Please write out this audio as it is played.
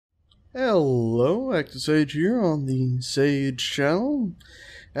Hello, Active Sage here on the Sage channel,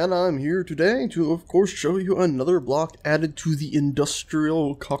 and I'm here today to, of course, show you another block added to the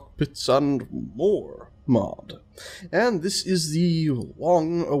Industrial Cockpits and More mod. And this is the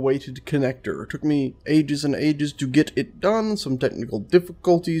long-awaited connector. It took me ages and ages to get it done, some technical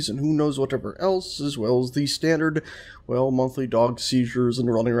difficulties, and who knows whatever else, as well as the standard, well, monthly dog seizures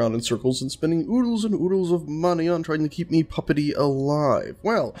and running around in circles and spending oodles and oodles of money on trying to keep me puppety alive.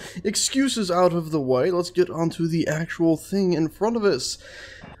 Well, excuses out of the way, let's get onto the actual thing in front of us.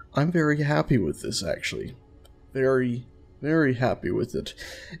 I'm very happy with this, actually. Very happy with it.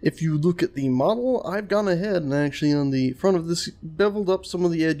 If you look at the model, I've gone ahead and actually on the front of this beveled up some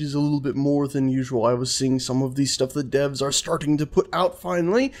of the edges a little bit more than usual. I was seeing some of the stuff the devs are starting to put out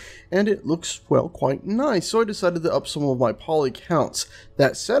finally, and it looks, well, quite nice. So I decided to up some of my poly counts.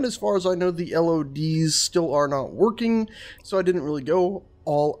 That said, as far as I know, the LODs still are not working, so I didn't really go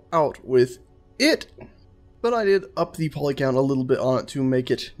all out with it. But I did up the poly count a little bit on it to make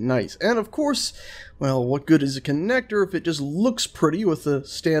it nice. And of course, well, what good is a connector if it just looks pretty with the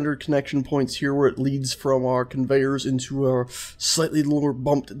standard connection points here where it leads from our conveyors into our slightly lower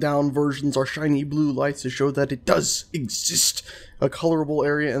bumped down versions, our shiny blue lights to show that it does exist, a colorable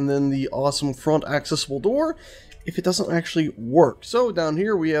area, and then the awesome front accessible door if it doesn't actually work. So down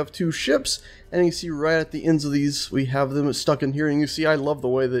here we have two ships, and you see right at the ends of these we have them stuck in here, and you see I love the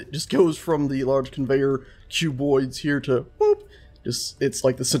way that it just goes from the large conveyor cuboids here to boop. It's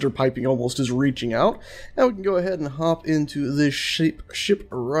like the center piping almost is reaching out. Now we can go ahead and hop into this ship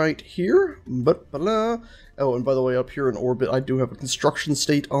right here. Oh, and by the way, up here in orbit, I do have a construction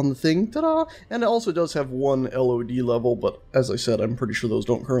state on the thing. Ta-da! And it also does have one LOD level, but as I said, I'm pretty sure those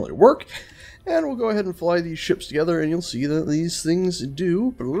don't currently work. And we'll go ahead and fly these ships together, and you'll see that these things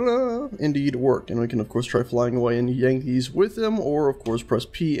do indeed work. And we can, of course, try flying away and yank these with them, or, of course, press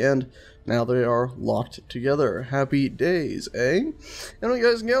P, and now they are locked together. Happy days, eh? Anyway,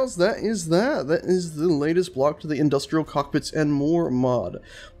 guys and gals, that is that. That is the latest block to the Industrial Cockpits and More mod.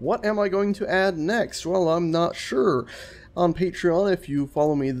 What am I going to add next? Well, I'm not sure. On Patreon, if you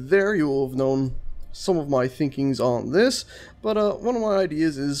follow me there, you will have known some of my thinkings on this, but one of my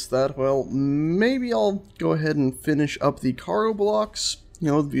ideas is that, well, maybe I'll go ahead and finish up the cargo blocks, you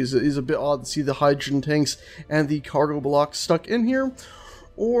know, because it is a bit odd to see the hydrogen tanks and the cargo blocks stuck in here,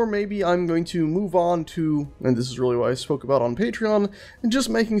 or maybe I'm going to move on to, and this is really what I spoke about on Patreon, and just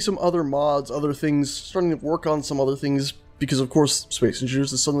making some other mods, other things, starting to work on some other things, because of course Space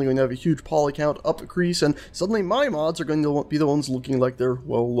Engineers is suddenly going to have a huge poly count increase, and suddenly my mods are going to be the ones looking like they're,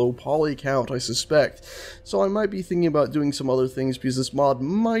 well, low poly count, I suspect. So I might be thinking about doing some other things, because this mod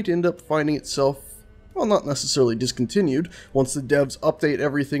might end up finding itself, well, not necessarily discontinued, once the devs update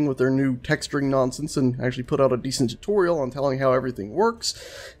everything with their new texturing nonsense and actually put out a decent tutorial on telling how everything works.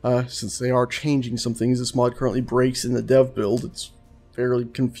 Since they are changing some things, this mod currently breaks in the dev build. It's fairly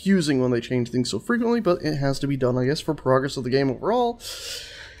confusing when they change things so frequently, but it has to be done, I guess, for progress of the game overall.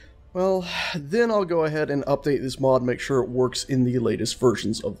 Well, then I'll go ahead and update this mod, make sure it works in the latest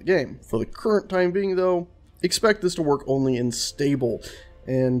versions of the game. For the current time being, though, expect this to work only in stable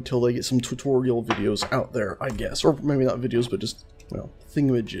until they get some tutorial videos out there, I guess. Or maybe not videos, but just, well,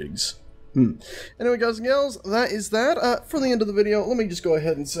 thingamajigs. Anyway, guys and gals, that is that. For the end of the video, let me just go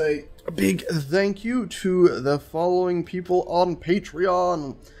ahead and say a big thank you to the following people on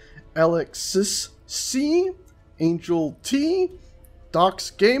Patreon: Alexis C, Angel T,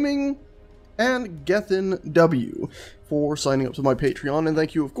 Docs Gaming, and Gethin W for signing up to my Patreon. And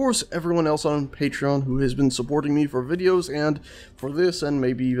thank you, of course, everyone else on Patreon who has been supporting me for videos and for this, and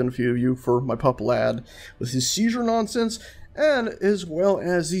maybe even a few of you for my pup Lad with his seizure nonsense. And as well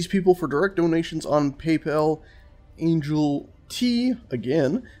as these people for direct donations on PayPal: Angel T,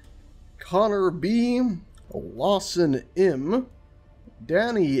 again, Connor B, Lawson M,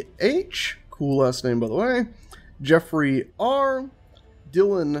 Danny H, cool last name by the way, Jeffrey R,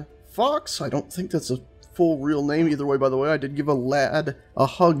 Dylan Fox, I don't think that's a full real name either way by the way, I did give a lad a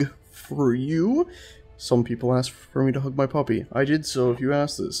hug for you. Some people asked for me to hug my puppy. I did so if you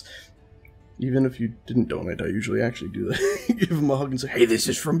asked this. Even if you didn't donate, I usually actually do that. Give him a hug and say, hey, this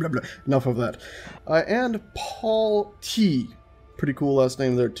is from blah blah. Enough of that. And Paul T. Pretty cool last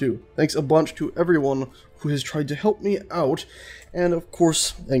name there too. Thanks a bunch to everyone who has tried to help me out. And of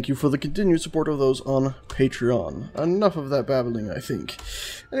course, thank you for the continued support of those on Patreon. Enough of that babbling, I think.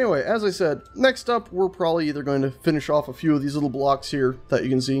 Anyway, as I said, next up, we're probably either going to finish off a few of these little blocks here that you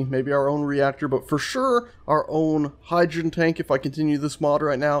can see. Maybe our own reactor, but for sure, our own hydrogen tank if I continue this mod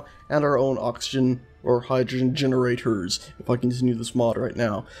right now, and our own oxygen or hydrogen generators if I continue this mod right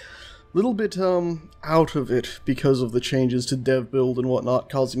now. little bit out of it because of the changes to dev build and whatnot,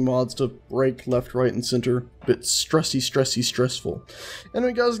 causing mods to break left, right, and center. Bit stressful.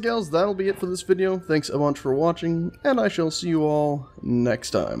 Anyway, guys and gals, that'll be it for this video. Thanks a bunch for watching, and I shall see you all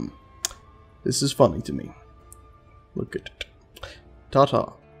next time. This is funny to me. Look at it.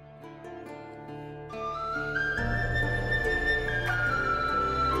 Ta-ta.